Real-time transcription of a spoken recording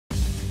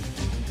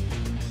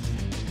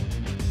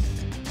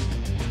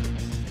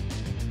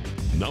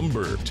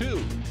number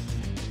 2.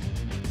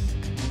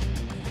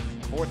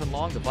 4th and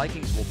long, the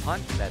Vikings will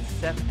punt. That's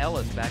Seth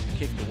Ellis back to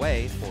kick it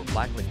away for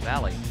Blacklick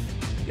Valley.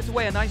 Gives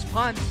away a nice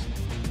punt,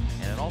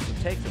 and it also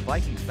takes a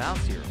Vikings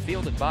bounce here.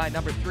 Fielded by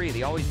number 3,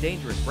 the always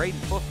dangerous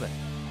Braden Fochtman.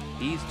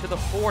 He's to the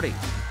 40,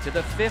 to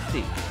the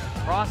 50,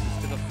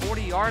 crosses to the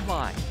 40-yard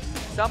line.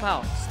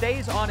 Somehow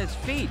stays on his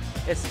feet,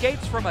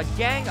 escapes from a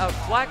gang of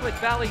Blacklick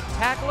Valley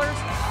tacklers.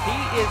 He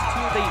is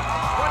to the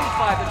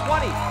 25, the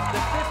 20,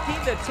 the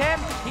 15, the 10.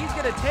 He's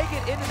going to take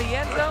it into the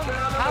end zone.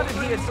 How did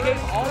he escape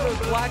all those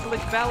Blacklick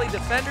Valley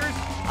defenders?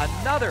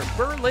 Another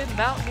Berlin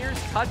Mountaineers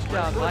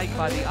touchdown, Mike,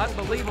 by the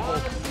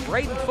unbelievable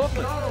Braden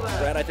Fochtman.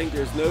 Brad, I think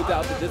there's no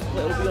doubt that this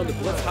play will be on the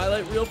Blitz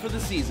highlight reel for the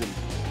season.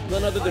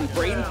 None other than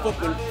Braden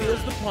Fochtman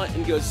fields the punt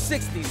and goes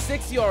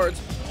 66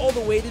 yards all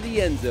the way to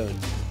the end zone.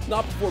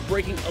 Not before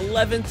breaking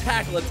 11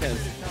 tackle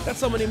attempts.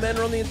 That's how many men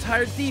are on the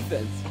entire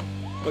defense.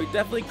 But we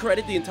definitely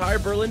credit the entire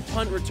Berlin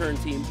punt return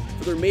team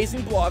for their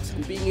amazing blocks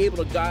and being able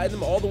to guide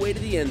them all the way to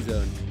the end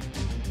zone.